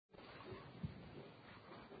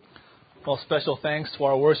Well, special thanks to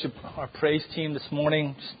our worship, our praise team this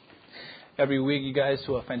morning. Every week you guys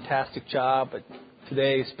do a fantastic job, but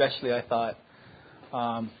today especially I thought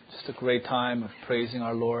just a great time of praising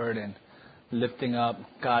our Lord and lifting up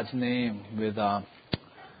God's name with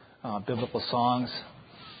biblical songs.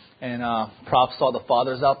 And props to all the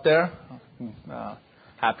fathers out there.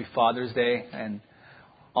 Happy Father's Day. And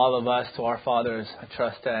all of us, to our fathers, I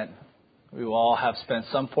trust that we will all have spent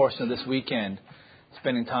some portion of this weekend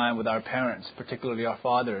spending time with our parents, particularly our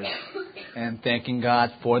fathers, and thanking God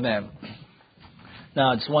for them.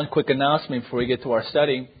 Now, just one quick announcement before we get to our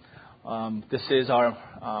study. This is we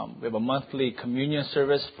have a monthly communion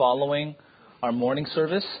service following our morning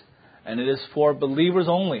service, and it is for believers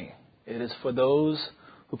only. It is for those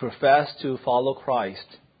who profess to follow Christ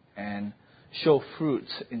and show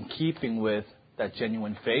fruits in keeping with that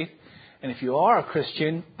genuine faith. And if you are a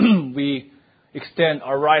Christian, we extend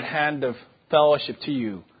our right hand of fellowship to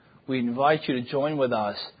you. We invite you to join with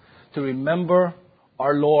us to remember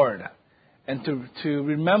our Lord and to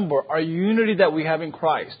remember our unity that we have in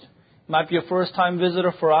Christ. It might be a first-time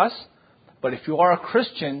visitor for us, but if you are a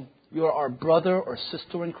Christian, you are our brother or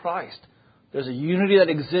sister in Christ. There's a unity that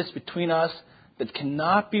exists between us that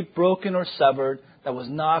cannot be broken or severed, that was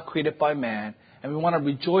not created by man, and we want to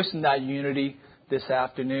rejoice in that unity this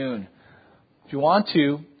afternoon. If you want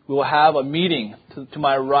to, we will have a meeting to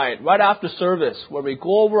my right after service, where we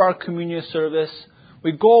go over our communion service,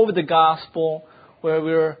 we go over the gospel, where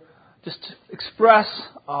we're just express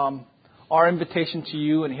our invitation to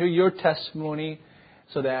you and hear your testimony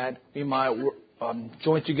so that we might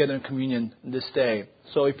join together in communion this day.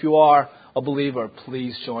 So if you are a believer,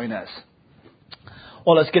 please join us.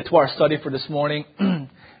 Well, let's get to our study for this morning. And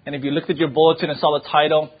if you looked at your bulletin and saw the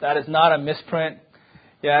title, that is not a misprint.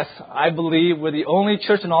 Yes, I believe we're the only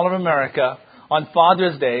church in all of America on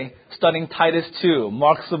Father's Day studying Titus 2,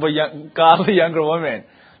 Marks of a Godly Younger Woman.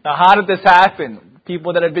 Now, how did this happen?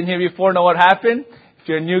 People that have been here before know what happened. If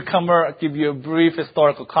you're a newcomer, I'll give you a brief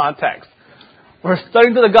historical context. We're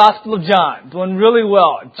studying through the Gospel of John, doing really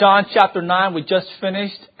well. John chapter 9, we just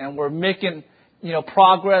finished, and we're making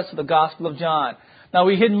progress with the Gospel of John. Now,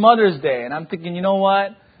 we hit Mother's Day, and I'm thinking, you know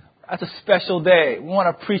what? That's a special day. We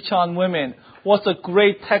want to preach on women. What's a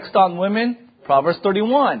great text on women? Proverbs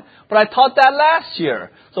 31. But I taught that last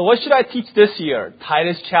year. So what should I teach this year?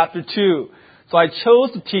 Titus chapter 2. So I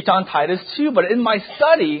chose to teach on Titus 2. But in my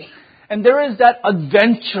study, and there is that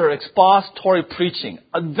adventure, expository preaching,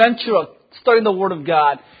 adventure of studying the Word of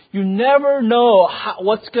God. You never know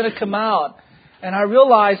what's going to come out. And I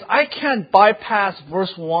realized I can't bypass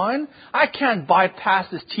verse 1. I can't bypass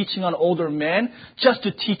this teaching on older men just to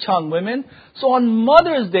teach on women. So on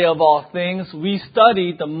Mother's Day of all things, we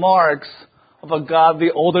studied the marks of a godly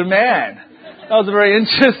older man. That was a very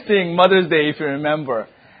interesting Mother's Day, if you remember.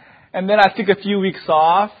 And then I took a few weeks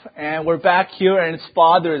off, and we're back here, and it's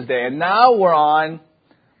Father's Day. And now we're on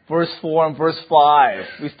verse 4 and verse 5.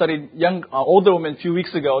 We studied older women a few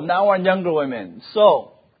weeks ago. Now we're on younger women.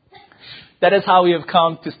 So that is how we have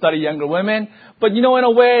come to study younger women. But in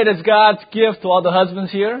a way, it is God's gift to all the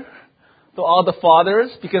husbands here, to all the fathers,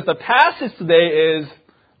 because the passage today is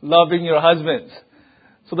loving your husbands.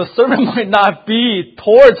 So the sermon might not be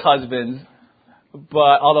towards husbands,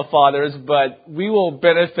 but all the fathers, but we will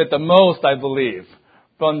benefit the most, I believe,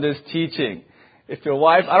 from this teaching. If your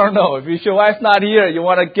wife, I don't know, if your wife's not here, you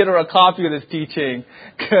want to get her a copy of this teaching,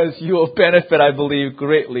 because you will benefit, I believe,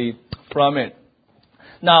 greatly from it.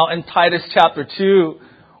 Now, in Titus chapter 2,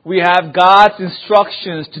 we have God's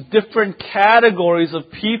instructions to different categories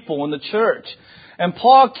of people in the church. And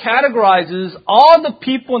Paul categorizes all the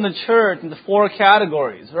people in the church into 4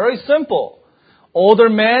 categories. Very simple. Older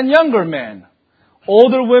men, younger men.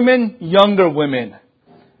 Older women, younger women.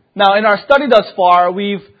 Now, in our study thus far,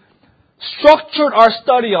 we've structured our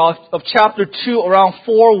study of chapter 2 around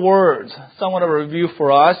 4 words. So I want to review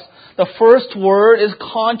for us. The first word is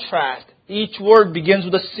contrast. Each word begins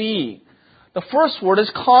with a C. The first word is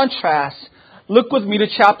contrast. Look with me to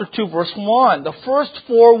chapter 2, verse 1. The first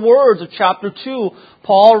 4 words of chapter 2,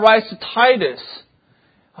 Paul writes to Titus.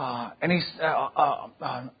 And he's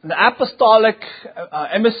an apostolic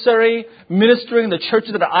emissary ministering in the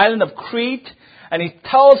churches of the island of Crete. And he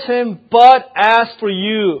tells him, but as for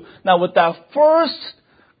you. Now with that first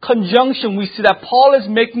conjunction, we see that Paul is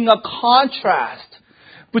making a contrast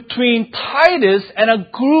between Titus and a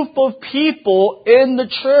group of people in the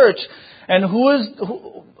church. And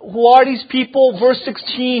who are these people? Verse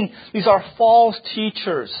 16, these are false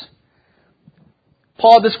teachers.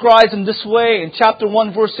 Paul describes them this way in chapter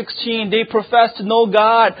 1, verse 16. They profess to know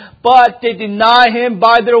God, but they deny Him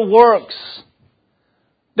by their works.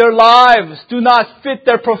 Their lives do not fit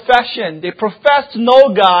their profession. They profess to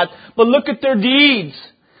know God, but look at their deeds.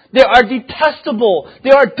 They are detestable.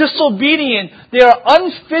 They are disobedient. They are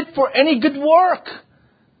unfit for any good work.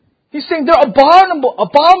 He's saying they're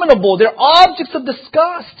abominable. They're objects of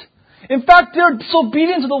disgust. In fact, they're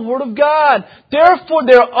disobedient to the Word of God. Therefore,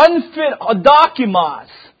 they're unfit, adokimos.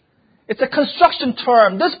 It's a construction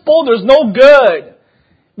term. This boulder is no good.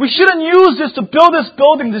 We shouldn't use this to build this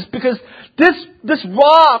building because this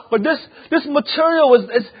rock or this material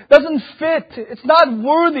doesn't fit. It's not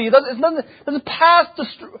worthy. It doesn't pass the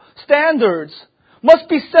standards. Must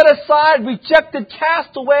be set aside, rejected,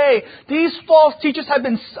 cast away. These false teachers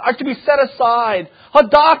are to be set aside.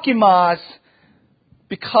 Hadakimos,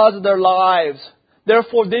 because of their lives.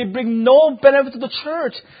 Therefore, they bring no benefit to the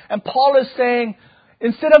church. And Paul is saying,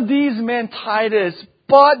 instead of these men, Titus,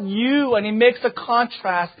 but you, and he makes a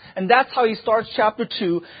contrast, and that's how he starts chapter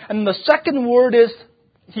 2. And the second word is,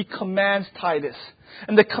 he commands Titus.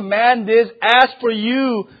 And the command is, as for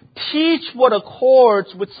you, teach what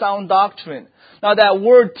accords with sound doctrine. Now that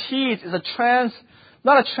word teach is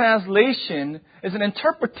not a translation, it's an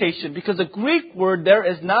interpretation, because the Greek word there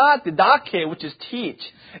is not didake, which is teach.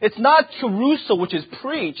 It's not keruso, which is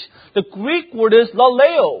preach. The Greek word is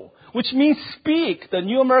laleo, which means speak. The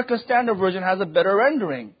New American Standard Version has a better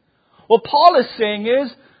rendering. What Paul is saying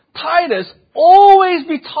is, Titus, always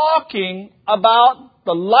be talking about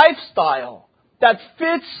the lifestyle that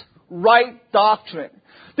fits right doctrine.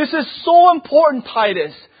 This is so important,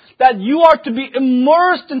 Titus, that you are to be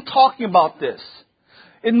immersed in talking about this.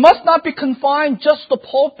 It must not be confined just to the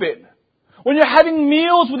pulpit. When you're having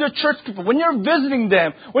meals with your church people, when you're visiting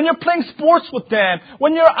them, when you're playing sports with them,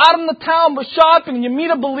 when you're out in the town for shopping and you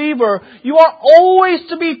meet a believer, you are always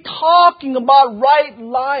to be talking about right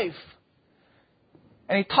life.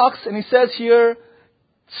 And he says here,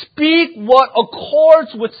 speak what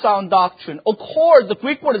accords with sound doctrine. Accord, the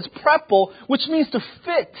Greek word is prepo, which means to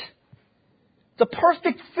fit. The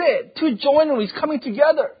perfect fit. Two joineries coming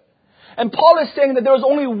together. And Paul is saying that there is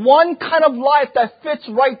only one kind of life that fits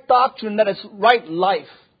right doctrine, that is right life.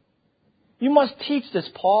 You must teach this,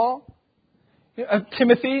 Paul.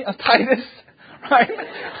 Timothy, Titus, right?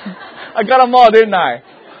 I got them all, didn't I?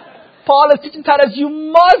 Paul is teaching Titus, you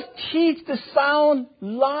must teach the sound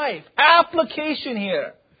life. Application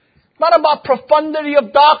here. Not about profundity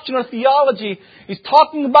of doctrine or theology. He's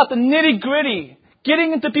talking about the nitty-gritty.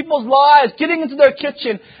 Getting into people's lives, getting into their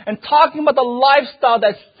kitchen, and talking about the lifestyle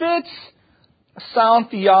that fits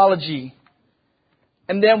sound theology.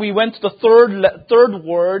 And then we went to the third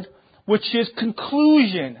word, which is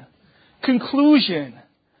conclusion. Conclusion.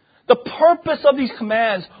 The purpose of these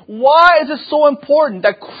commands. Why is it so important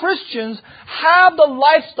that Christians have the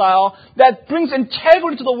lifestyle that brings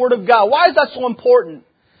integrity to the Word of God? Why is that so important?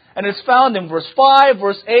 And it's found in verse 5,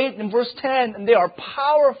 verse 8, and verse 10, and they are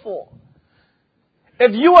powerful.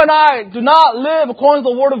 If you and I do not live according to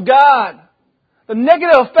the Word of God, the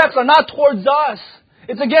negative effects are not towards us.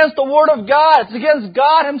 It's against the Word of God. It's against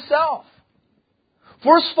God Himself.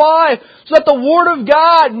 Verse 5, so that the Word of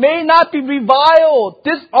God may not be reviled,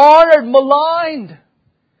 dishonored, maligned.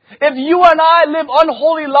 If you and I live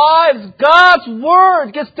unholy lives, God's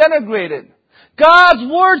Word gets denigrated.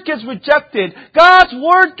 God's Word gets rejected. God's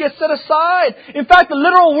Word gets set aside. In fact, the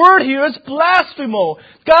literal word here is blasphemo.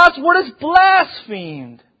 God's Word is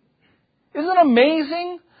blasphemed. Isn't it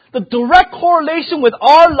amazing? The direct correlation with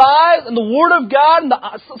our lives and the Word of God and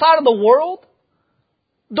the side of the world.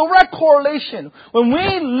 Direct correlation. When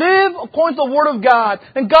we live according to the Word of God,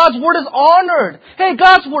 then God's Word is honored. Hey,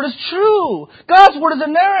 God's Word is true. God's Word is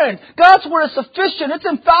inerrant. God's Word is sufficient. It's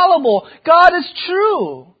infallible. God is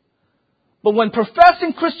true. But when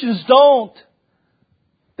professing Christians don't,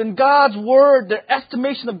 then God's Word, their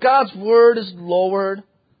estimation of God's Word is lowered.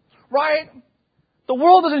 Right? The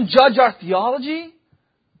world doesn't judge our theology.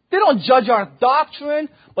 They don't judge our doctrine,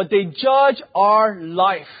 but they judge our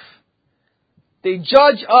life. They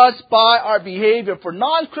judge us by our behavior. For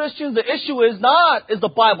non-Christians, the issue is not, is the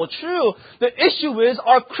Bible true? The issue is,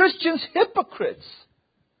 are Christians hypocrites?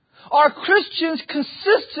 Are Christians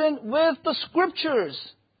consistent with the Scriptures?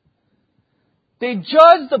 They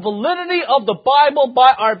judge the validity of the Bible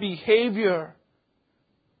by our behavior.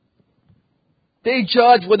 They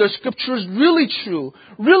judge whether Scripture is really true,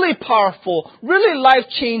 really powerful, really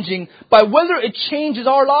life-changing, by whether it changes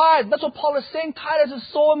our lives. That's what Paul is saying. Titus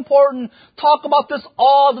is so important. Talk about this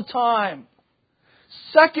all the time.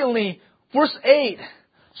 Secondly, verse 8.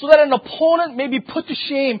 So that an opponent may be put to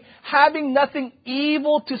shame, having nothing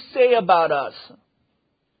evil to say about us.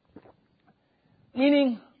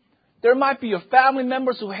 Meaning, there might be your family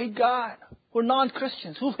members who hate God, who are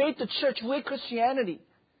non-Christians, who hate the church, who hate Christianity.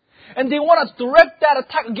 And they want to direct that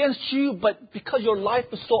attack against you, but because your life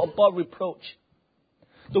is so above reproach.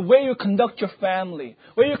 The way you conduct your family,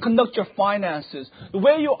 the way you conduct your finances, the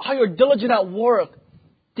way how you're diligent at work,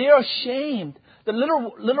 they are ashamed. The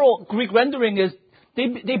literal Greek rendering is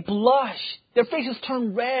they blush. Their faces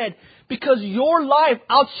turn red because your life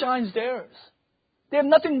outshines theirs. They have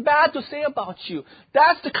nothing bad to say about you.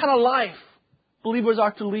 That's the kind of life believers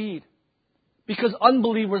are to lead because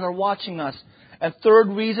unbelievers are watching us. And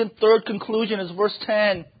third conclusion is verse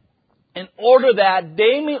 10. In order that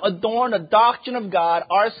they may adorn the doctrine of God,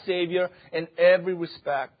 our Savior, in every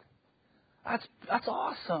respect. That's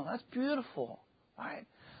awesome. That's beautiful. Right?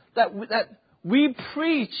 That we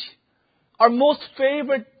preach our most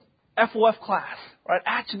favorite FOF class, right?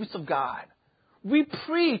 Attributes of God. We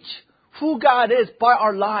preach who God is by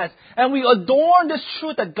our lives. And we adorn this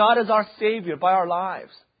truth that God is our Savior by our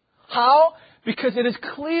lives. How? Because it is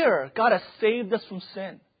clear God has saved us from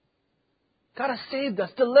sin. God has saved us,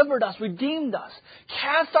 delivered us, redeemed us,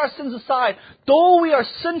 cast our sins aside. Though we are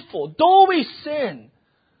sinful, though we sin,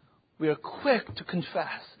 we are quick to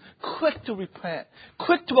confess, quick to repent,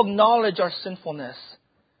 quick to acknowledge our sinfulness,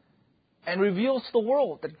 and reveals to the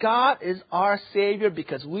world that God is our Savior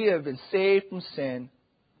because we have been saved from sin.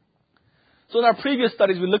 So in our previous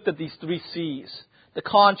studies, we looked at these 3 C's, the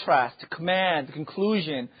contrast, the command, the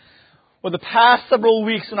conclusion. For the past several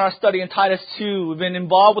weeks in our study in Titus 2, we've been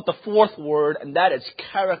involved with the 4th word, and that is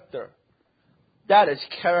character. That is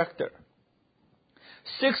character.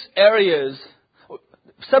 6 areas.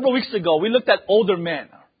 Several weeks ago, we looked at older men.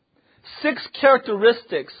 6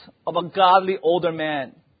 characteristics of a godly older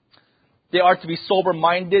man. They are to be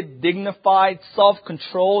sober-minded, dignified,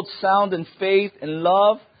 self-controlled, sound in faith and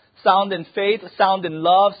love, sound in faith, sound in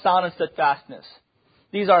love, sound in steadfastness.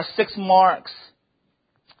 These are 6 marks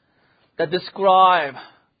that describe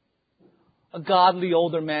a godly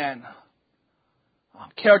older man.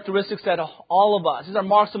 Characteristics that all of us, these are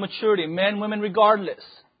marks of maturity, men, women, regardless.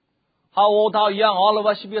 How old, how young, all of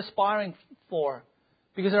us should be aspiring for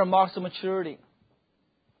because they are marks of maturity.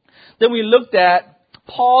 Then we looked at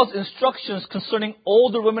Paul's instructions concerning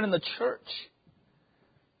older women in the church.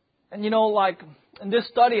 And like in this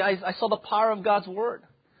study, I saw the power of God's Word.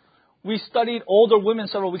 We studied older women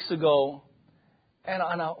several weeks ago. And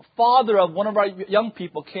a father of one of our young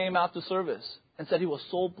people came out to service and said he was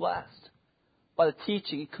so blessed by the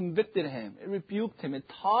teaching. It convicted him. It rebuked him. It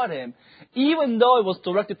taught him, even though it was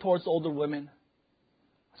directed towards older women.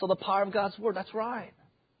 So the power of God's Word, that's right.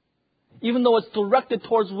 Even though it's directed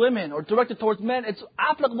towards women or directed towards men, it's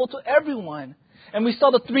applicable to everyone. And we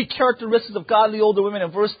saw the 3 characteristics of godly older women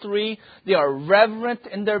in verse 3. They are reverent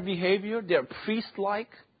in their behavior. They are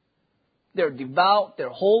priest-like. They're devout. They're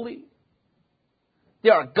holy. They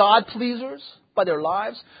are God-pleasers by their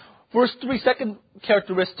lives. Verse 3, second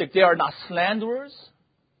characteristic, they are not slanderers.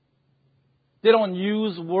 They don't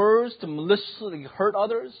use words to maliciously hurt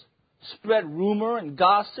others, spread rumor and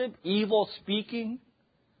gossip, evil speaking.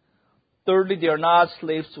 Thirdly, they are not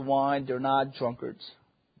slaves to wine. They're not drunkards.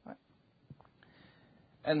 Right?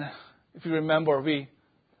 And if you remember, we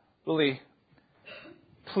really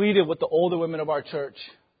pleaded with the older women of our church.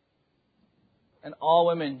 And all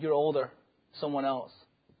women, you're older. Someone else.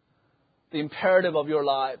 The imperative of your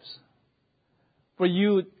lives. For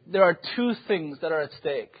you, there are 2 things that are at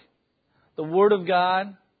stake. The Word of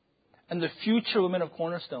God and the future women of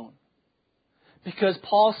Cornerstone. Because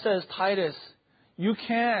Paul says, Titus, you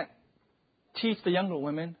can't teach the younger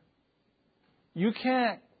women. You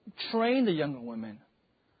can't train the younger women.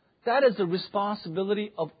 That is the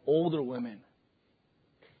responsibility of older women.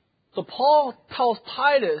 So Paul tells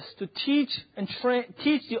Titus to teach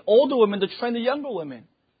the older women to train the younger women.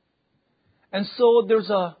 And so there's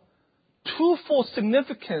a twofold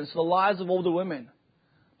significance to the lives of older women.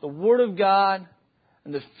 The Word of God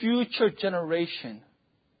and the future generation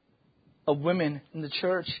of women in the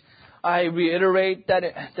church. I reiterate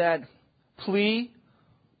that plea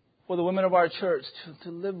for the women of our church to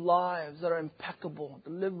live lives that are impeccable, to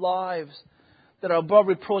live lives that are above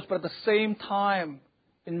reproach, but at the same time,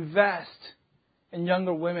 invest in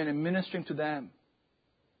younger women and ministering to them.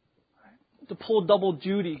 To pull double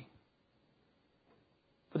duty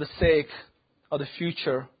for the sake of the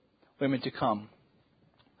future women to come.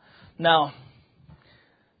 Now,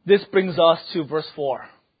 this brings us to verse 4.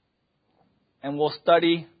 And we'll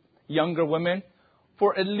study younger women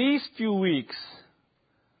for at least a few weeks.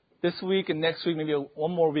 This week and next week, maybe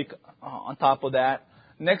one more week on top of that.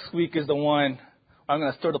 Next week is the one I'm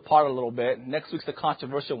going to stir the pot a little bit. Next week's the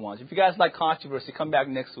controversial ones. If you guys like controversy, come back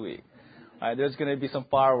next week. All right, there's going to be some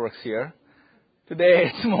fireworks here.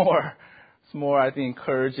 Today it's more, I think,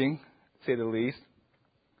 encouraging, to say the least.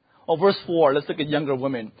 Oh, verse 4, let's look at younger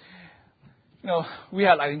women. We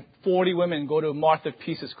had, I think, 40 women go to Martha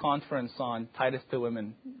Peace's conference on Titus to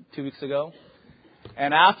women 2 weeks ago.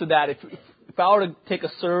 And after that, if I were to take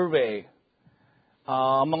a survey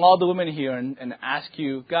among all the women here and ask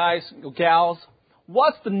you, guys, gals,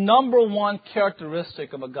 what's the number one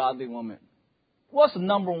characteristic of a godly woman? What's the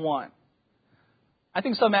number one? I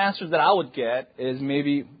think some answers that I would get is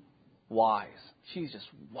maybe wise. She's just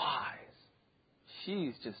wise.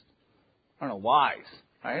 She's just, wise,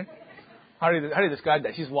 right? How do you describe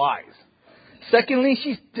that? She's wise. Secondly,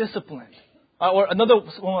 she's disciplined. Or another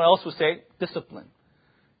one else would say disciplined.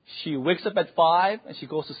 She wakes up at 5 and she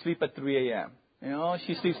goes to sleep at 3 a.m.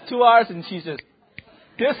 She sleeps 2 hours and she's just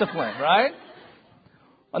disciplined, right?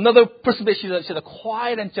 Another person that she's a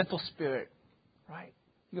quiet and gentle spirit, right?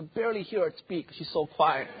 You can barely hear her speak. She's so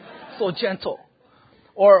quiet, so gentle.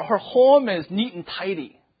 Or her home is neat and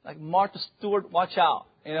tidy. Like Martha Stewart, watch out,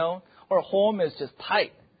 Her home is just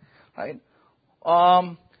tight, right?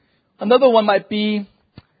 Another one might be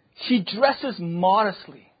she dresses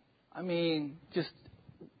modestly. Just,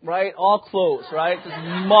 right? All clothes, right? Just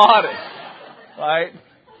modest, right?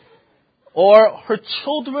 Or her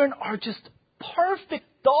children are just perfect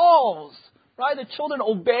dolls, right? The children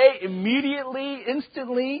obey immediately,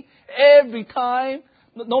 instantly, every time,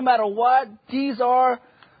 no matter what.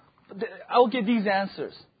 I will give these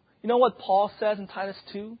answers. You know what Paul says in Titus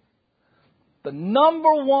 2? The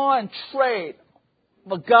number one trait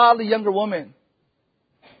of a godly younger woman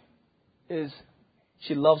is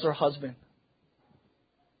she loves her husband.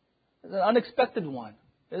 It's an unexpected one,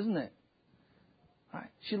 isn't it?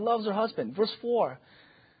 Right. She loves her husband. Verse 4.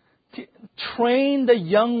 Train the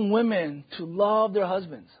young women to love their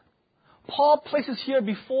husbands. Paul places here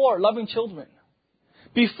before loving children.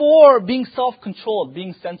 Before being self-controlled,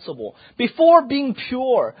 being sensible. Before being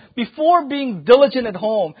pure. Before being diligent at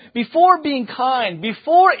home. Before being kind.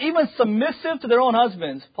 Before even submissive to their own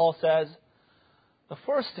husbands. Paul says, the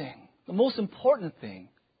first thing, the most important thing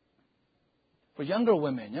for younger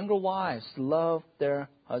women, younger wives, to love their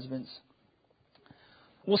husbands.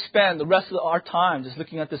 We'll spend the rest of our time just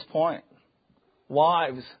looking at this point.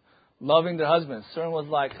 Wives loving their husbands. Sermon was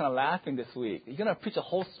kind of laughing this week. You're going to preach a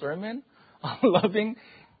whole sermon on loving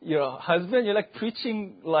your husband? You're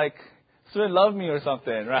preaching Sermon love me or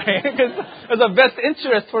something, right? Because it's of best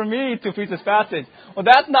interest for me to preach this passage. Well,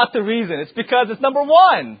 that's not the reason. It's because it's number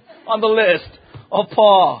one on the list of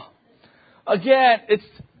Paul. Again, it's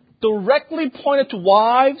directly pointed to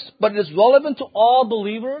wives, but it is relevant to all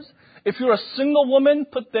believers. If you're a single woman,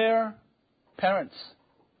 put their parents.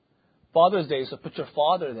 Father's Day, so put your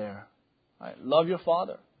father there. Right? Love your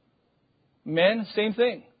father. Men, same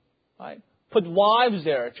thing. Right? Put wives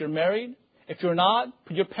there if you're married. If you're not,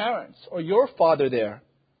 put your parents or your father there.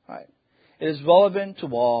 Right? It is relevant to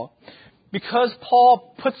all. Because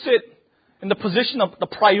Paul puts it in the position of the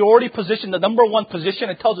priority position, the number one position,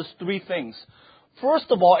 it tells us three things. First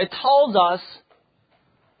of all, it tells us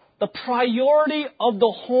the priority of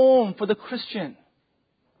the home for the Christian.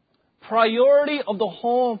 Priority of the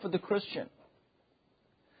home for the Christian.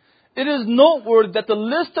 It is noteworthy that the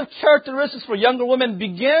list of characteristics for younger women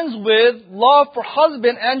begins with love for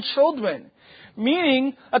husband and children.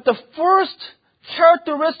 Meaning that the first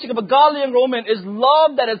characteristic of a godly younger woman is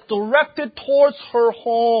love that is directed towards her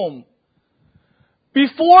home.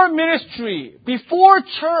 Before ministry, before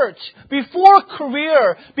church, before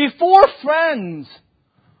career, before friends,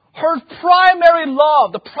 her primary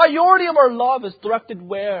love, the priority of her love is directed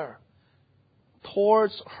where?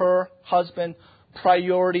 Towards her husband,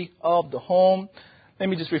 priority of the home. Let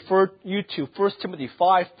me just refer you to 1 Timothy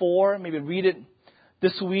 5:4. Maybe read it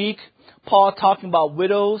this week. Paul talking about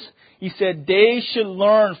widows. He said they should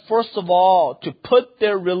learn, first of all, to put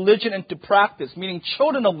their religion into practice, meaning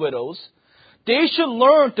children of widows. They should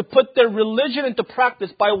learn to put their religion into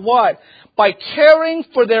practice by what? By caring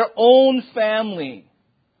for their own family.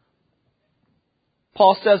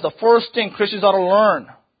 Paul says the first thing Christians ought to learn,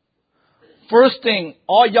 first thing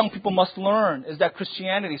all young people must learn is that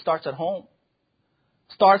Christianity starts at home.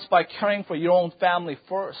 Starts by caring for your own family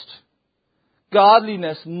first.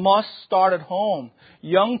 Godliness must start at home.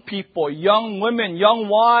 Young people, young women, young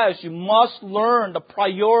wives, you must learn the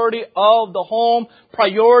priority of the home,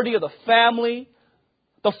 priority of the family.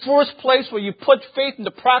 The first place where you put faith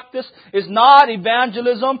into practice is not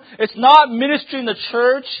evangelism. It's not ministry in the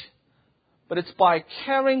church. But it's by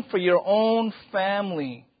caring for your own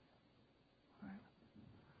family.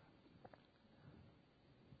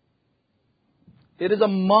 It is a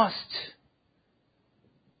must.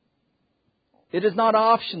 It is not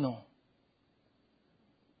optional.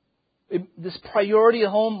 This priority at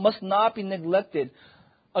home must not be neglected.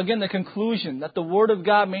 again, the conclusion that the Word of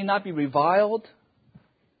God may not be reviled.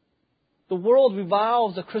 The world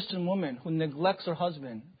reviles a Christian woman who neglects her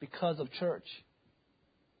husband because of church.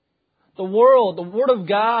 The Word of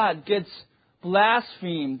God gets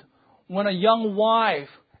blasphemed when a young wife,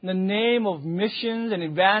 in the name of missions and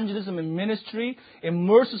evangelism and ministry,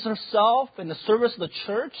 immerses herself in the service of the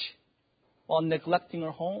church while neglecting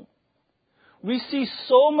her home. We see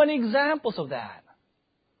so many examples of that.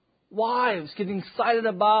 Wives getting excited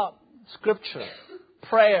about Scripture,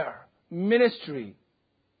 prayer, ministry,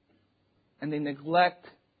 and they neglect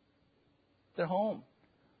their home.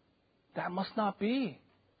 That must not be.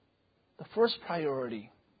 The first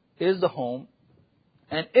priority is the home.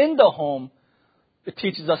 And in the home, it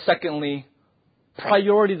teaches us, secondly,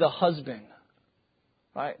 priority the husband.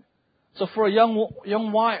 Right? So for a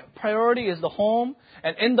young wife, priority is the home.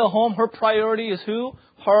 And in the home, her priority is who?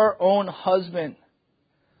 Her own husband.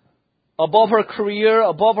 Above her career,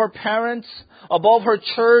 above her parents, above her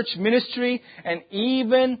church ministry, and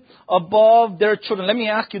even above their children. Let me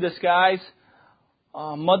ask you this, guys.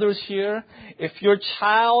 Mothers here, if your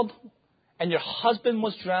child and your husband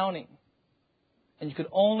was drowning, and you could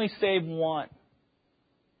only save one.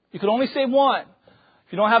 You could only save one.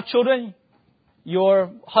 If you don't have children,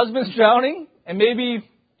 your husband's drowning, and maybe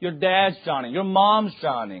your dad's drowning, your mom's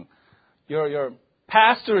drowning, your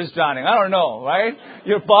pastor is drowning. I don't know, right?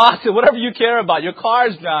 Your boss, whatever you care about, your car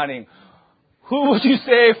is drowning. Who would you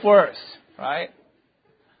save first, right?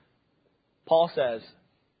 Paul says,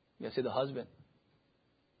 you gotta say the husband.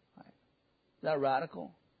 Right? Is that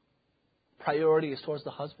radical? Priority is towards the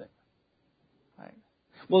husband. Right?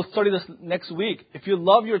 We'll study this next week. If you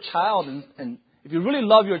love your child, and if you really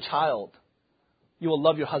love your child, you will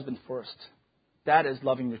love your husband first. That is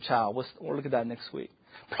loving your child. We'll look at that next week.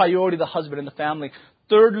 Priority of the husband in the family.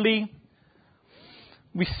 Thirdly,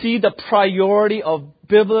 we see the priority of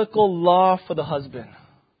biblical love for the husband.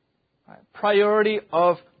 Right? Priority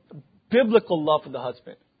of biblical love for the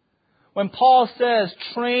husband. When Paul says,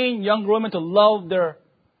 train young women to love their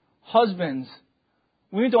husbands,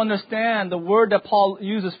 we need to understand the word that Paul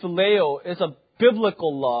uses, phileo, is a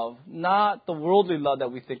biblical love, not the worldly love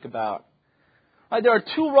that we think about. Right? There are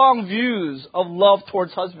two wrong views of love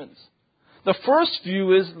towards husbands. The first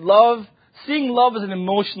view is seeing love as an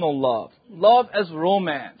emotional love as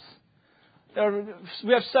romance.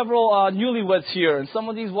 We have several newlyweds here, and some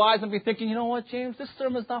of these wives might be thinking, you know what, James, this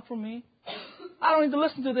sermon's not for me. I don't need to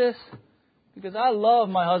listen to this because I love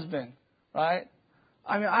my husband, right?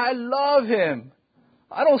 I mean, I love him.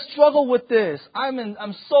 I don't struggle with this.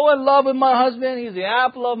 I'm so in love with my husband. He's the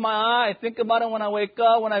apple of my eye. I think about him when I wake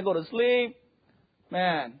up, when I go to sleep.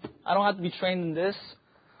 Man, I don't have to be trained in this.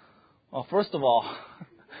 Well, first of all,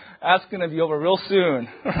 that's going to be over real soon,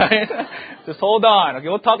 right? Just hold on. Okay,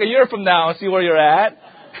 we'll talk a year from now and see where you're at.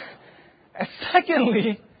 And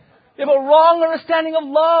secondly, you have a wrong understanding of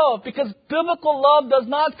love because biblical love does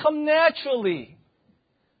not come naturally.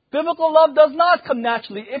 Biblical love does not come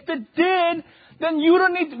naturally. If it did, then we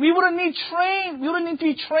wouldn't need to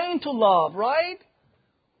be trained to love, right?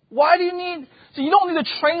 Why do you need... So you don't need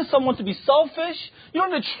to train someone to be selfish. You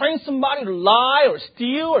don't need to train somebody to lie or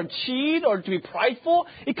steal or cheat or to be prideful.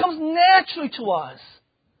 It comes naturally to us.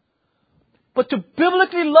 But to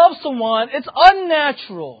biblically love someone, it's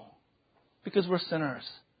unnatural because we're sinners.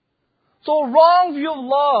 So a wrong view of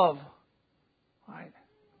love, right,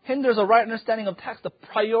 hinders a right understanding of text, the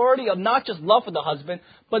priority of not just love for the husband,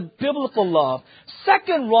 but biblical love.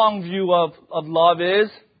 Second wrong view of love is,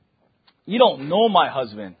 you don't know my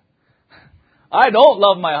husband. I don't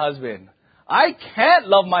love my husband. I can't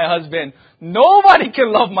love my husband. Nobody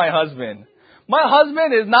can love my husband. My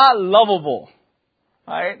husband is not lovable.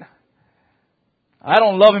 Right? I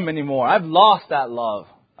don't love him anymore. I've lost that love.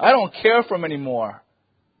 I don't care for him anymore.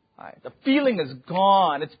 Right? The feeling is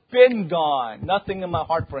gone. It's been gone. Nothing in my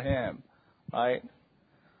heart for him. Right?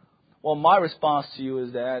 Well, my response to you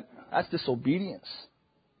is that that's disobedience.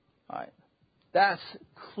 Right? That's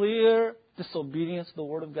clear disobedience to the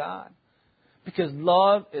Word of God. Because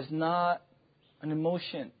love is not an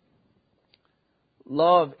emotion.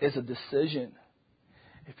 Love is a decision.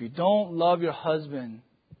 If you don't love your husband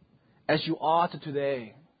as you ought to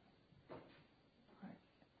today,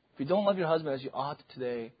 if you don't love your husband as you ought to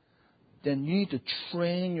today, then you need to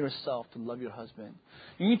train yourself to love your husband.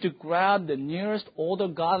 You need to grab the nearest older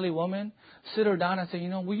godly woman, sit her down and say,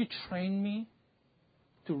 will you train me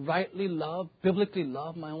to rightly love, biblically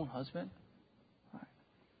love my own husband?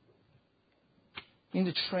 You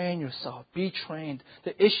need to train yourself. Be trained.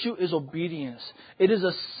 The issue is obedience. It is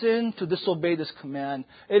a sin to disobey this command.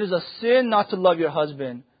 It is a sin not to love your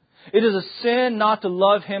husband. It is a sin not to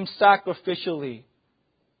love him sacrificially.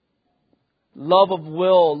 love of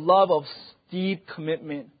will, love of deep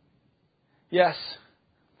commitment. Yes,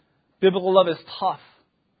 biblical love is tough.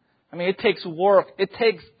 I mean, it takes work. It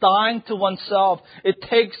takes dying to oneself. It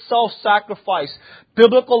takes self-sacrifice.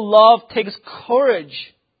 Biblical love takes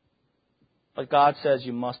courage. But God says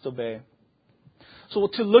you must obey. So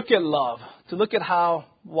to look at love, to look at how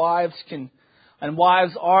wives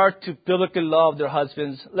are to biblically love their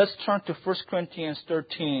husbands, let's turn to 1 Corinthians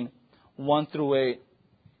 13, 1 through 8.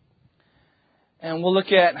 And we'll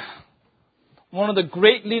look at one of the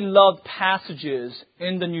greatly loved passages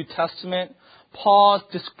in the New Testament, Paul's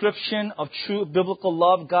description of true biblical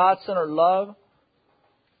love, God-centered love.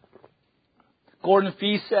 Gordon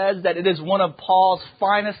Fee says that it is one of Paul's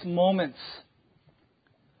finest moments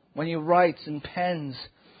when he writes and pens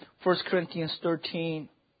 1 Corinthians 13.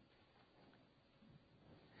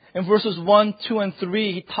 In verses 1, 2, and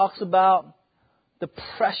 3, he talks about the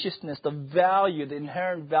preciousness, the value, the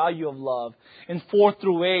inherent value of love. In 4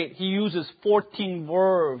 through 8, he uses 14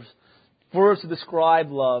 verbs to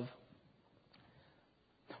describe love.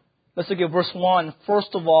 Let's look at verse 1. First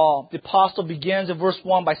of all, the apostle begins in verse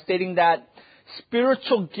 1 by stating that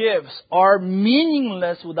spiritual gifts are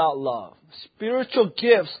meaningless without love. Spiritual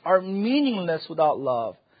gifts are meaningless without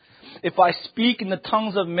love. If I speak in the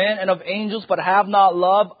tongues of men and of angels but have not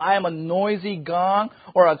love, I am a noisy gong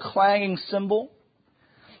or a clanging cymbal.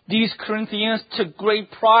 These Corinthians took great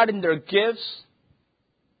pride in their gifts.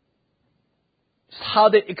 It's how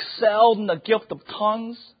they excelled in the gift of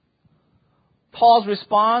tongues. Paul's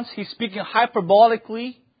response, he's speaking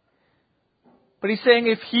hyperbolically. But he's saying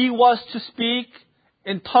if he was to speak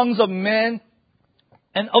in tongues of men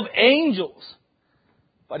and of angels,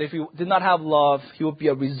 but if he did not have love, he would be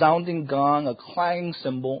a resounding gong, a clanging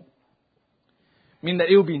cymbal. Meaning that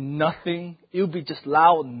it would be nothing. It would be just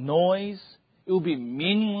loud noise. It would be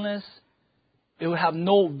meaningless. It would have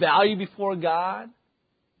no value before God.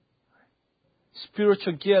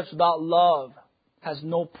 Spiritual gifts without love has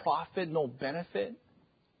no profit, no benefit.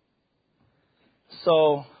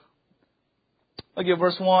 So, look at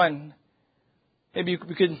verse 1. Maybe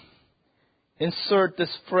we could insert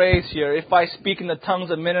this phrase here. If I speak in the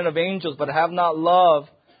tongues of men and of angels, but have not love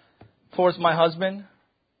towards my husband,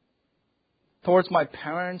 towards my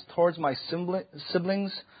parents, towards my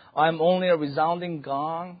siblings, I am only a resounding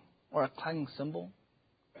gong or a clanging cymbal.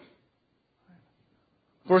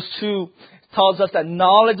 Verse 2 tells us that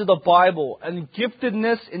knowledge of the Bible and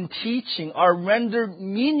giftedness in teaching are rendered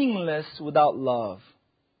meaningless without love.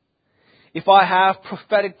 If I have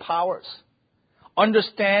prophetic powers,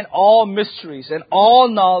 understand all mysteries and all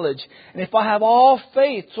knowledge, and if I have all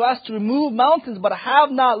faith so as to remove mountains, but I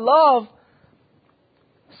have not love,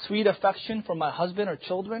 sweet affection for my husband or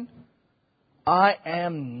children, I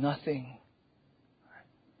am nothing.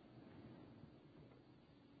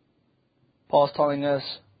 Paul's telling us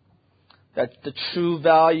that the true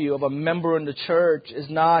value of a member in the church is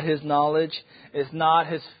not his knowledge, it's not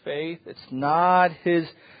his faith, it's not his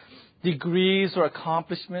degrees or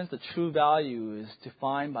accomplishments. The true value is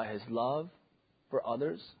defined by his love for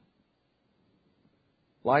others.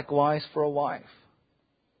 Likewise for a wife.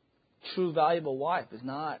 True value of a wife is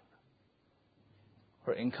not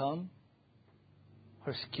her income,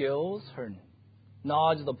 her skills, her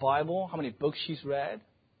knowledge of the Bible, how many books she's read,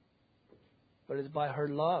 but it's by her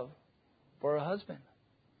love for her husband.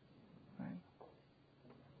 Right?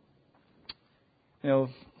 You know,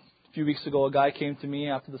 a few weeks ago, a guy came to me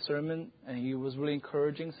after the sermon, and he was really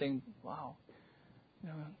encouraging, saying, "Wow,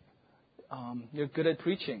 you're good at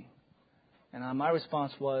preaching." And my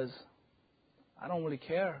response was, "I don't really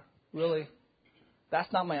care, really.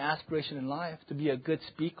 That's not my aspiration in life, to be a good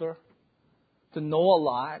speaker, to know a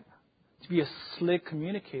lot, to be a slick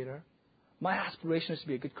communicator. My aspiration is to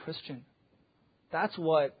be a good Christian. That's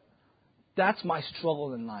my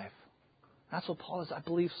struggle in life." That's what Paul is, I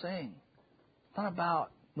believe, saying. It's not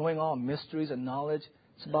about knowing all mysteries and knowledge.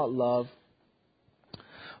 It's about love.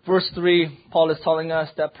 Verse 3, Paul is telling us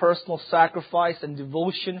that personal sacrifice and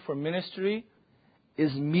devotion for ministry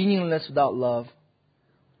is meaningless without love.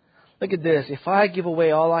 Look at this. If I give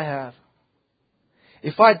away all I have,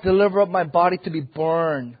 if I deliver up my body to be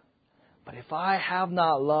burned, but if I have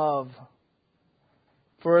not love,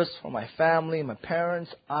 first for my family, my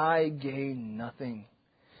parents, I gain nothing.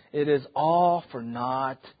 It is all for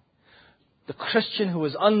naught. The Christian who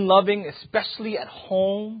is unloving, especially at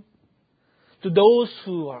home, to those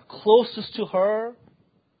who are closest to her,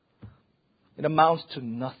 it amounts to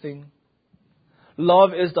nothing.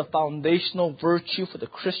 Love is the foundational virtue for the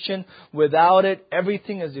Christian. Without it,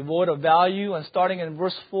 everything is devoid of value. And starting in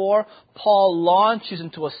verse 4, Paul launches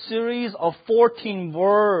into a series of 14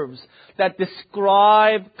 verbs that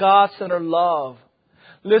describe God-centered love.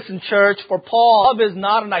 Listen, church, for Paul, love is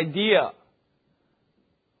not an idea.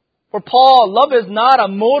 For Paul, love is not a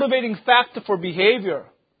motivating factor for behavior.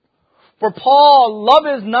 For Paul,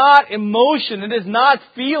 love is not emotion. It is not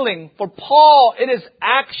feeling. For Paul, it is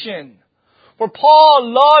action. For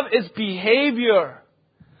Paul, love is behavior.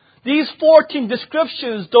 These 14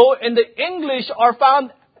 descriptions, though in the English are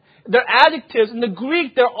found, they're adjectives. In the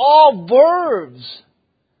Greek, they're all verbs.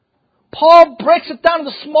 Paul breaks it down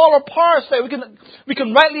into smaller parts so that we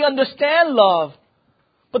can rightly understand love.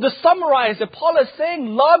 But to summarize it, Paul is saying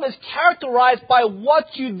love is characterized by what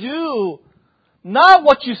you do, not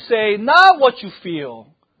what you say, not what you feel.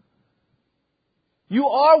 You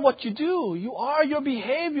are what you do. You are your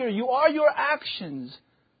behavior. You are your actions.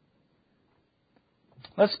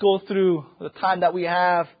 Let's go through the time that we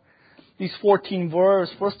have these 14 verbs.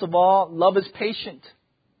 First of all, love is patient.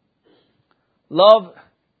 Love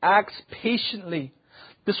acts patiently.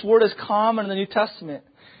 This word is common in the New Testament.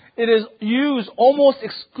 It is used almost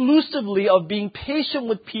exclusively of being patient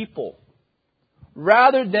with people,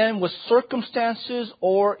 rather than with circumstances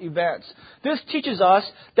or events. This teaches us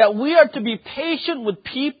that we are to be patient with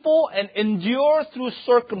people and endure through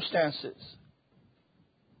circumstances.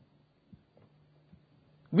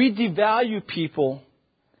 We devalue people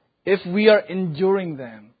if we are enduring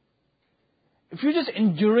them. If you're just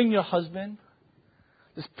enduring your husband,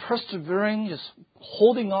 just persevering, just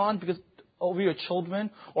holding on because over your children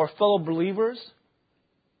or fellow believers,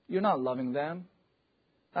 you're not loving them.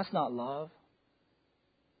 That's not love.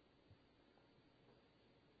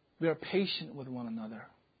 We are patient with one another.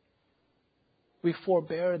 We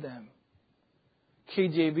forbear them.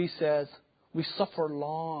 KJV says, we suffer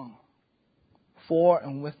long for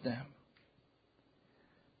and with them.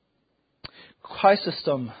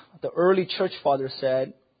 Chrysostom, the early church father,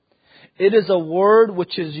 said, it is a word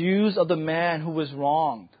which is used of the man who is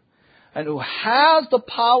wronged and who has the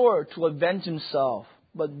power to avenge himself,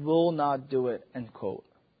 but will not do it. End quote.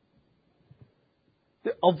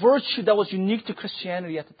 A virtue that was unique to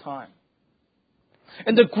Christianity at the time.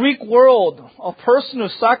 In the Greek world, a person who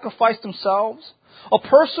sacrificed themselves, a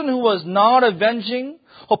person who was not avenging,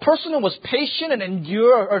 a person who was patient and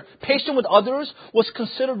endure, or patient with others, was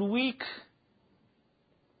considered weak,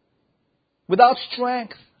 without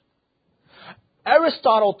strength.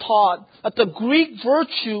 Aristotle taught that the Greek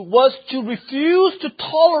virtue was to refuse to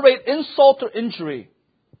tolerate insult or injury.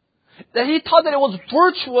 That he taught that it was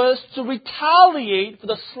virtuous to retaliate for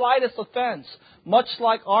the slightest offense, much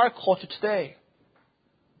like our culture today.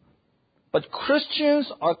 But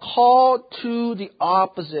Christians are called to the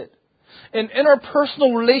opposite. In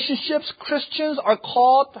interpersonal relationships, Christians are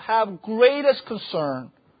called to have greatest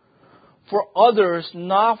concern for others,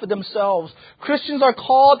 not for themselves. Christians are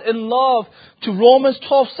called in love to Romans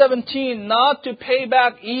 12:17, not to pay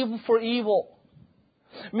back evil for evil.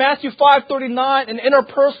 Matthew 5:39, in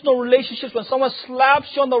interpersonal relationships, when someone slaps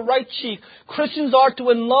you on the right cheek, Christians are to,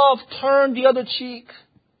 in love, turn the other cheek.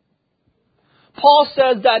 Paul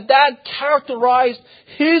says that characterized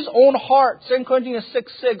his own heart, 2 Corinthians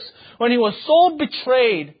 6:6, when he was so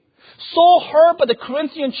betrayed, so hurt by the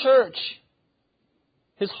Corinthian church,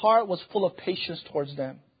 his heart was full of patience towards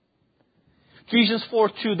them. Ephesians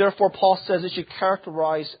 4:2, therefore Paul says it should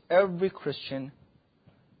characterize every Christian.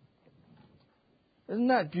 Isn't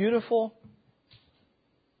that beautiful?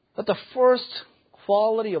 That the first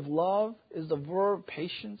quality of love is the verb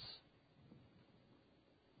patience.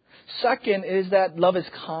 Second is that love is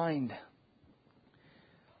kind.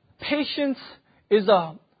 Patience is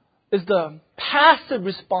the passive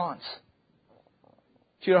response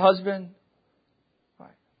to your husband,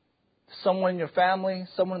 someone in your family,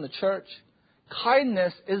 someone in the church.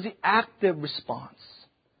 Kindness is the active response.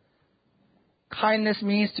 Kindness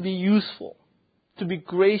means to be useful, to be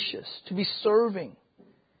gracious, to be serving.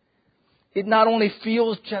 It not only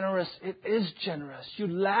feels generous, it is generous. You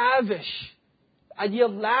lavish. The idea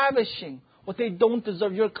of lavishing what they don't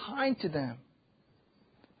deserve. You're kind to them.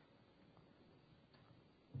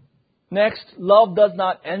 Next, love does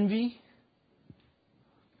not envy.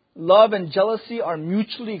 Love and jealousy are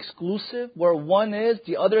mutually exclusive. Where one is,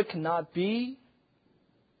 the other cannot be.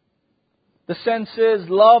 The sense is,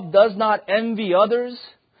 love does not envy others'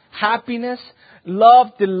 happiness.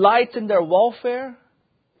 Love delights in their welfare.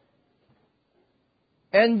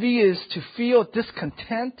 Envy is to feel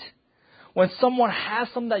discontent when someone has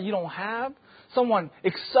something that you don't have. Someone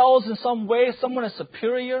excels in some way. Someone is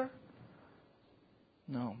superior.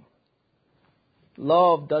 No.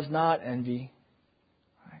 Love does not envy.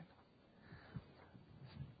 Right?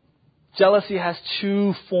 Jealousy has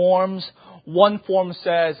two forms. One form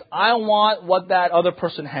says, I want what that other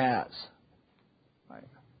person has. Right?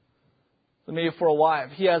 So maybe for a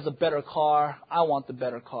wife, he has a better car, I want the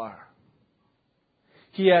better car.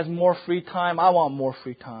 He has more free time, I want more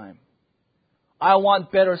free time. I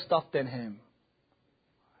want better stuff than him.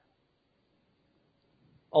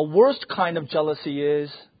 A worst kind of jealousy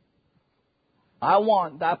is, I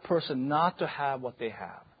want that person not to have what they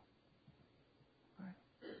have.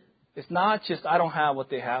 It's not just I don't have what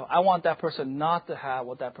they have. I want that person not to have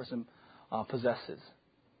what that person possesses.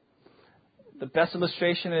 The best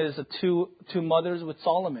illustration is the two mothers with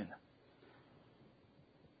Solomon.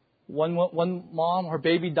 One mom, her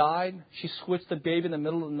baby died. She switched the baby in the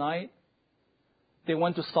middle of the night. They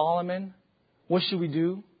went to Solomon. What should we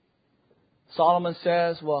do? Solomon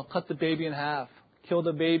says, well, cut the baby in half. Kill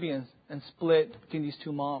the baby and split between these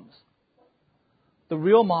two moms. The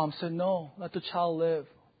real mom said, no, let the child live.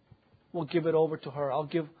 We'll give it over to her. I'll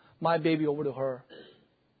give my baby over to her.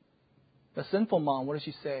 The sinful mom, what does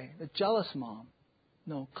she say? The jealous mom,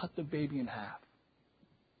 no, cut the baby in half.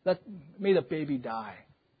 May the baby die.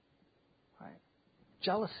 Right?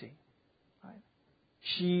 Jealousy. Right?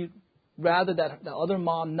 She rather that the other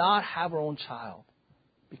mom not have her own child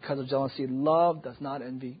because of jealousy. Love does not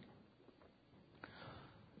envy.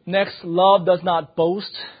 Next, love does not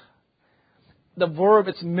boast. The verb,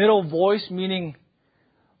 its middle voice, meaning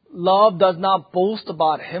love does not boast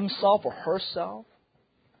about himself or herself.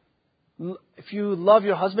 If you love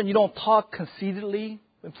your husband, you don't talk conceitedly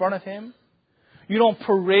in front of him. You don't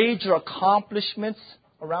parade your accomplishments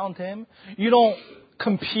around him. You don't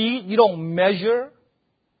compete. You don't measure.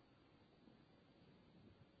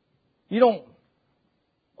 You don't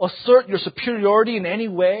assert your superiority in any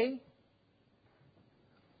way.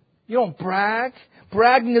 You don't brag.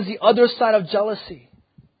 Bragging is the other side of jealousy.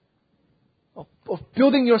 Of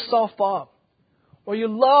building yourself up. Or you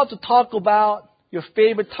love to talk about your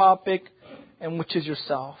favorite topic, and which is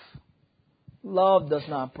yourself. Love does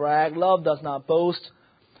not brag. Love does not boast.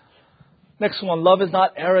 Next one, love is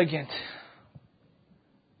not arrogant.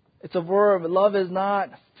 It's a verb. Love is not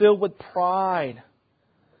filled with pride.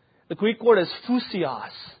 The Greek word is phusios.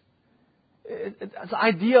 It's the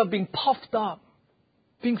idea of being puffed up,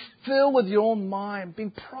 being filled with your own mind,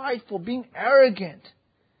 being prideful, being arrogant.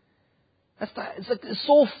 It's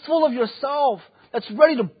so full of yourself that's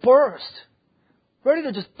ready to burst, ready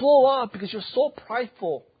to just blow up because you're so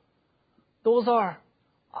prideful. Those are,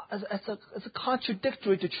 it's a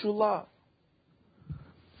contradictory to true love.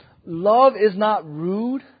 Love is not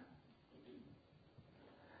rude.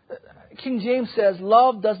 King James says,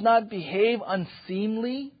 love does not behave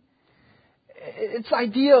unseemly. Its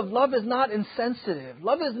idea of love is not insensitive.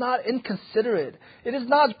 Love is not inconsiderate. It is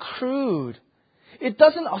not crude. It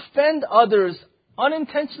doesn't offend others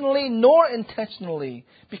unintentionally nor intentionally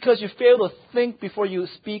because you fail to think before you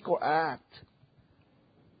speak or act.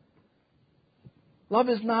 Love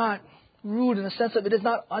is not rude in the sense of it is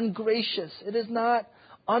not ungracious. It is not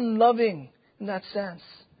unloving in that sense.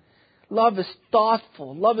 Love is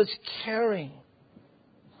thoughtful. Love is caring.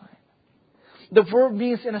 The verb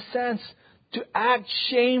means, in a sense, to act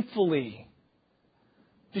shamefully,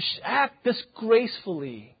 to act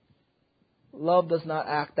disgracefully. Love does not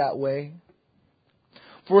act that way.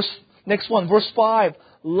 Next one, verse 5.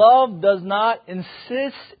 Love does not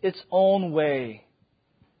insist its own way.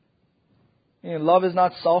 Love is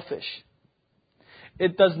not selfish.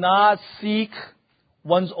 It does not seek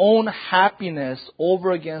one's own happiness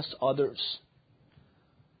over against others.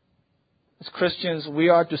 As Christians, we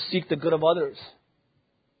are to seek the good of others,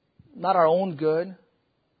 not our own good.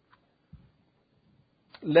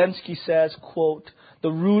 Lenski says, quote, the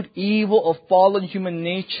root evil of fallen human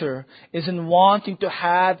nature is in wanting to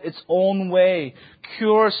have its own way,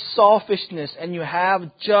 pure selfishness, and you have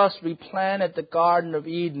just replanted the Garden of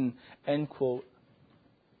Eden, end quote.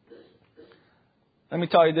 Let me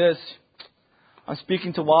tell you this. I'm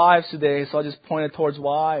speaking to wives today, so I'll just point it towards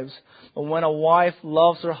wives. But when a wife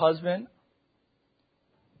loves her husband,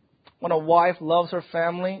 when a wife loves her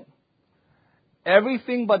family,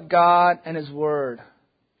 everything but God and His Word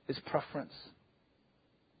is preference.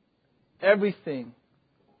 Everything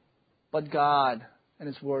but God and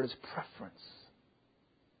His Word is preference.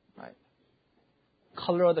 Right?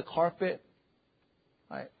 Color of the carpet.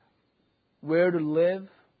 Right? Where to live.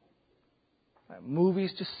 Right?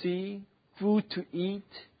 Movies to see. Food to eat.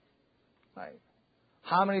 Right?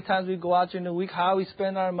 How many times we go out during the week. How we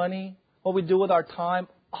spend our money. What we do with our time.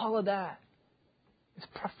 All of that is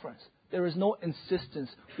preference. There is no insistence.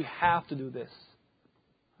 We have to do this.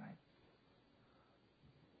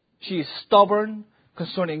 She is stubborn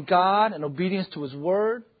concerning God and obedience to His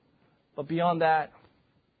word. But beyond that,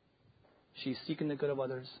 she's seeking the good of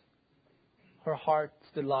others. Her heart's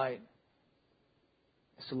delight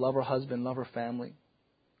is to love her husband, love her family.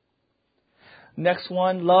 Next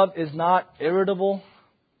one, love is not irritable.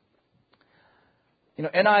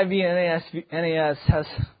 NIV and NAS has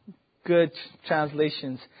good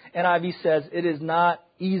translations. NIV says it is not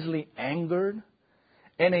easily angered.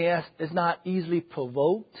 NAS is not easily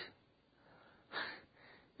provoked.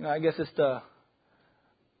 I guess it's the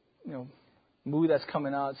movie that's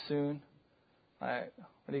coming out soon. Right?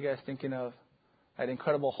 What are you guys thinking of? Right?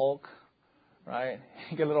 Incredible Hulk. Right?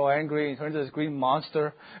 You get a little angry and turn into this green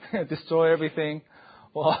monster, destroy everything.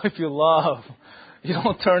 Well, if you love, you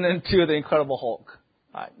don't turn into the Incredible Hulk.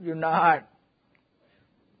 Right? You're not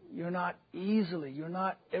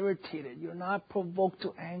irritated. You're not provoked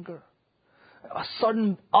to anger. A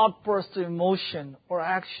sudden outburst of emotion or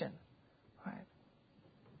action.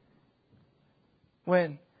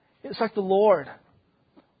 Right? It's like the Lord.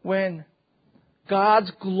 When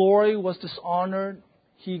God's glory was dishonored,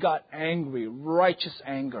 He got angry, righteous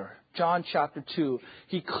anger. John chapter 2.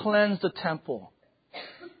 He cleansed the temple.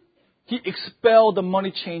 He expelled the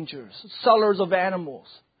money changers, sellers of animals,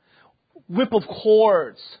 whip of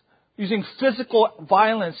cords. Using physical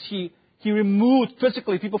violence, He removed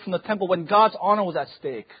physically people from the temple when God's honor was at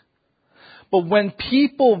stake. But when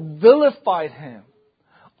people vilified Him,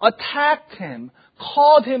 attacked Him,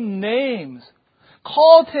 called Him names,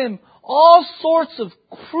 called Him all sorts of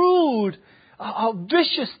crude,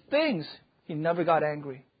 vicious things, He never got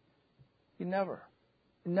angry. He never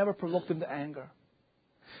provoked Him to anger.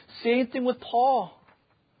 Same thing with Paul.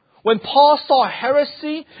 When Paul saw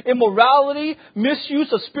heresy, immorality,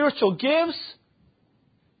 misuse of spiritual gifts,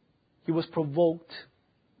 he was provoked.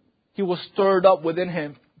 He was stirred up within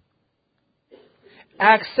him.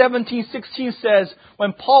 Acts 17:16 says,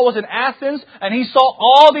 when Paul was in Athens and he saw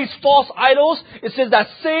all these false idols, it says that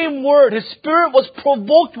same word, his spirit was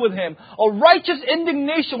provoked with him. A righteous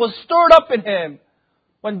indignation was stirred up in him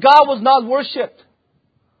when God was not worshipped.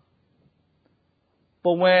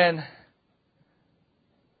 But when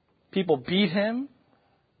people beat him,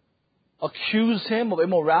 accused him of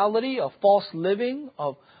immorality, of false living,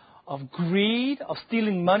 of greed, of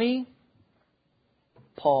stealing money,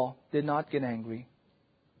 Paul did not get angry.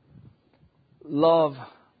 Love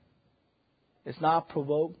is not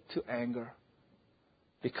provoked to anger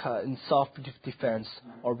because in self-defense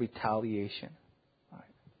or retaliation. Right.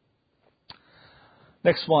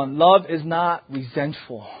 Next one. Love is not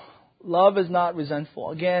resentful. Love is not resentful.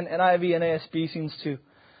 Again, NIV and NASB seems to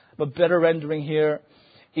have a better rendering here.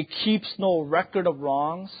 It keeps no record of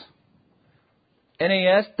wrongs.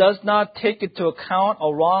 NAS does not take into account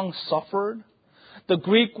a wrong suffered. The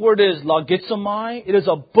Greek word is logizomai. It is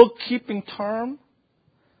a bookkeeping term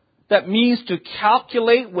that means to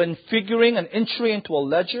calculate when figuring an entry into a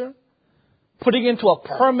ledger, putting into a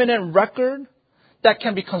permanent record that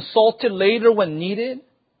can be consulted later when needed.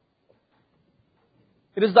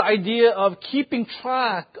 It is the idea of keeping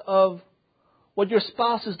track of what your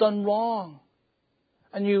spouse has done wrong.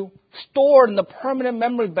 And you store it in the permanent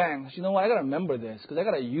memory banks. You know what? I got to remember this because I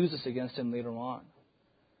got to use this against him later on.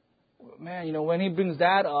 Man, when he brings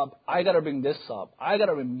that up, I got to bring this up. I got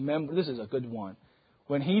to remember. This is a good one.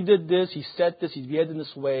 When he did this, he said this, he behaved in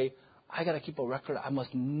this way. I got to keep a record. I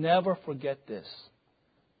must never forget this.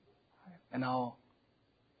 And I'll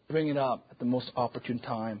bring it up at the most opportune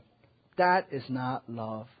time. That is not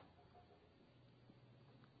love.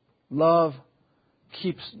 Love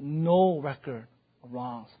keeps no record of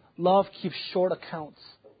wrongs. Love keeps short accounts.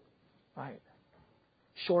 Right?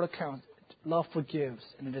 Short accounts. Love forgives,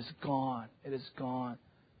 and it is gone. It is gone.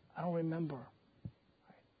 I don't remember.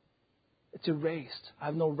 It's erased. I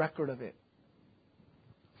have no record of it.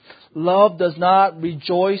 Love does not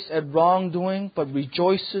rejoice at wrongdoing, but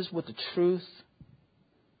rejoices with the truth.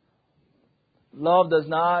 Love does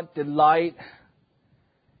not delight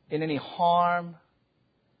in any harm,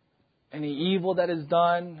 any evil that is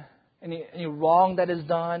done, any wrong that is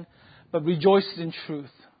done, but rejoices in truth.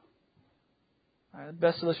 The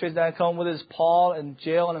best illustration that I come with is Paul in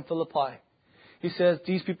jail and in Philippi. He says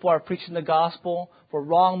these people are preaching the gospel for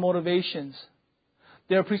wrong motivations.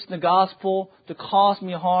 They're preaching the gospel to cause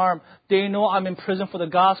me harm. They know I'm in prison for the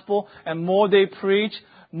gospel, and more they preach,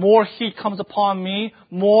 more heat comes upon me,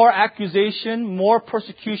 more accusation, more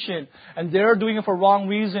persecution. And they're doing it for wrong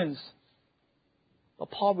reasons.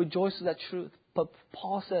 But Paul rejoices at truth. But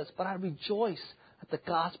Paul says, but I rejoice that the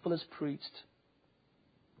gospel is preached.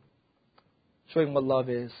 Showing what love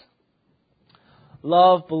is.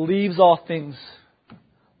 Love believes all things.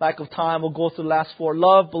 lack of time, we'll go through the last 4.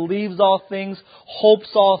 Love believes all things, hopes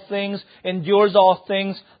all things, endures all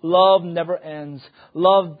things. Love never ends.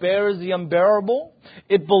 Love bears the unbearable.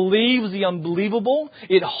 It believes the unbelievable.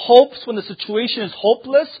 It hopes when the situation is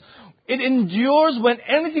hopeless. It endures when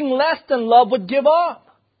anything less than love would give up.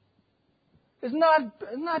 Isn't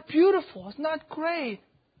that beautiful? Isn't that great?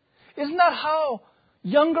 Isn't that how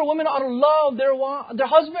younger women ought to love their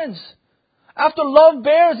husbands? After love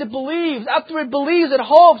bears, it believes. After it believes, it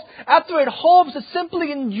hopes. After it hopes, it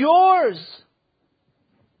simply endures.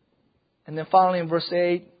 And then finally in verse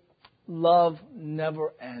 8, love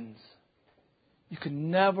never ends. You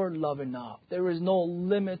can never love enough. There is no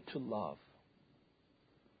limit to love.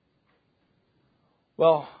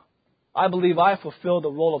 Well, I believe I fulfilled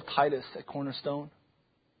the role of Titus at Cornerstone.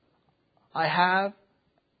 I have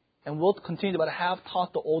and will continue, but I have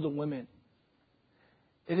taught the older women.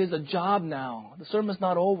 It is a job now. The sermon's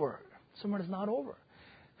not over. The sermon is not over.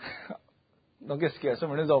 Don't get scared. The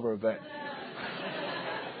sermon is over, but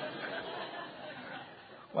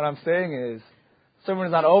what I'm saying is, the sermon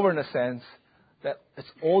is not over in the sense that it's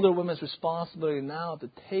older women's responsibility now to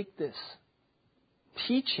take this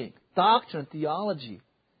teaching, doctrine, theology,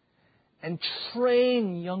 and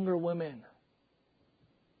train younger women.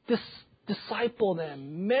 Disciple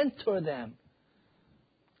them, mentor them.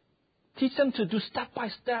 Teach them to do step by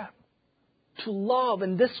step, to love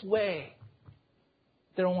in this way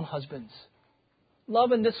their own husbands.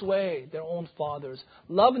 Love in this way their own fathers.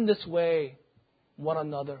 Love in this way one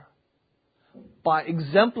another. By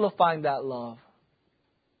exemplifying that love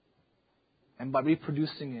and by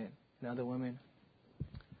reproducing it in other women.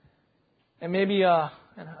 And maybe,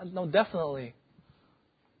 definitely,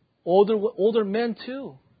 older men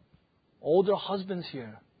too. Older husbands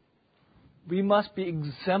here. We must be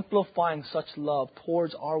exemplifying such love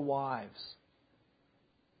towards our wives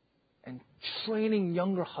and training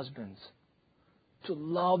younger husbands to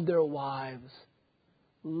love their wives,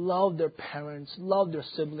 love their parents, love their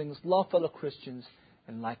siblings, love fellow Christians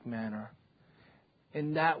in like manner.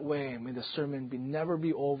 In that way, may the sermon never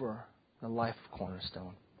be over in the life of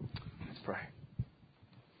Cornerstone. Let's pray.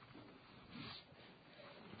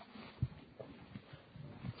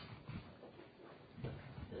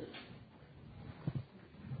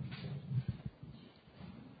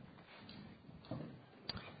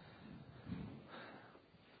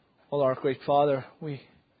 Oh, our great Father,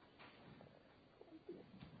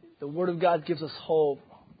 the Word of God gives us hope.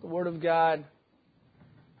 The Word of God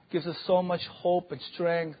gives us so much hope and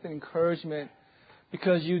strength and encouragement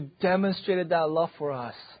because you demonstrated that love for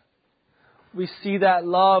us. We see that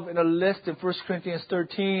love in a list in 1 Corinthians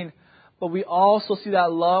 13, but we also see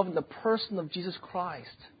that love in the person of Jesus Christ.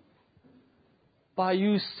 By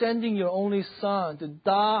you sending your only Son to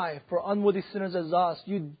die for unworthy sinners as us,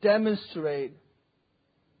 you demonstrate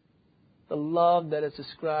the love that is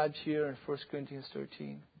described here in 1 Corinthians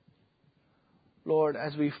 13. Lord,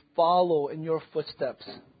 as we follow in your footsteps,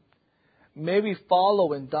 may we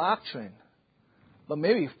follow in doctrine, but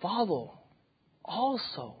may we follow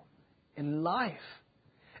also in life.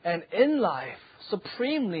 And in life,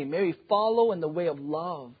 supremely, may we follow in the way of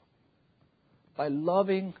love by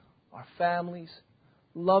loving our families,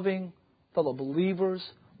 loving fellow believers,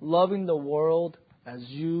 loving the world as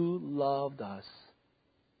you loved us.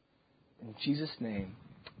 In Jesus' name,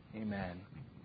 amen.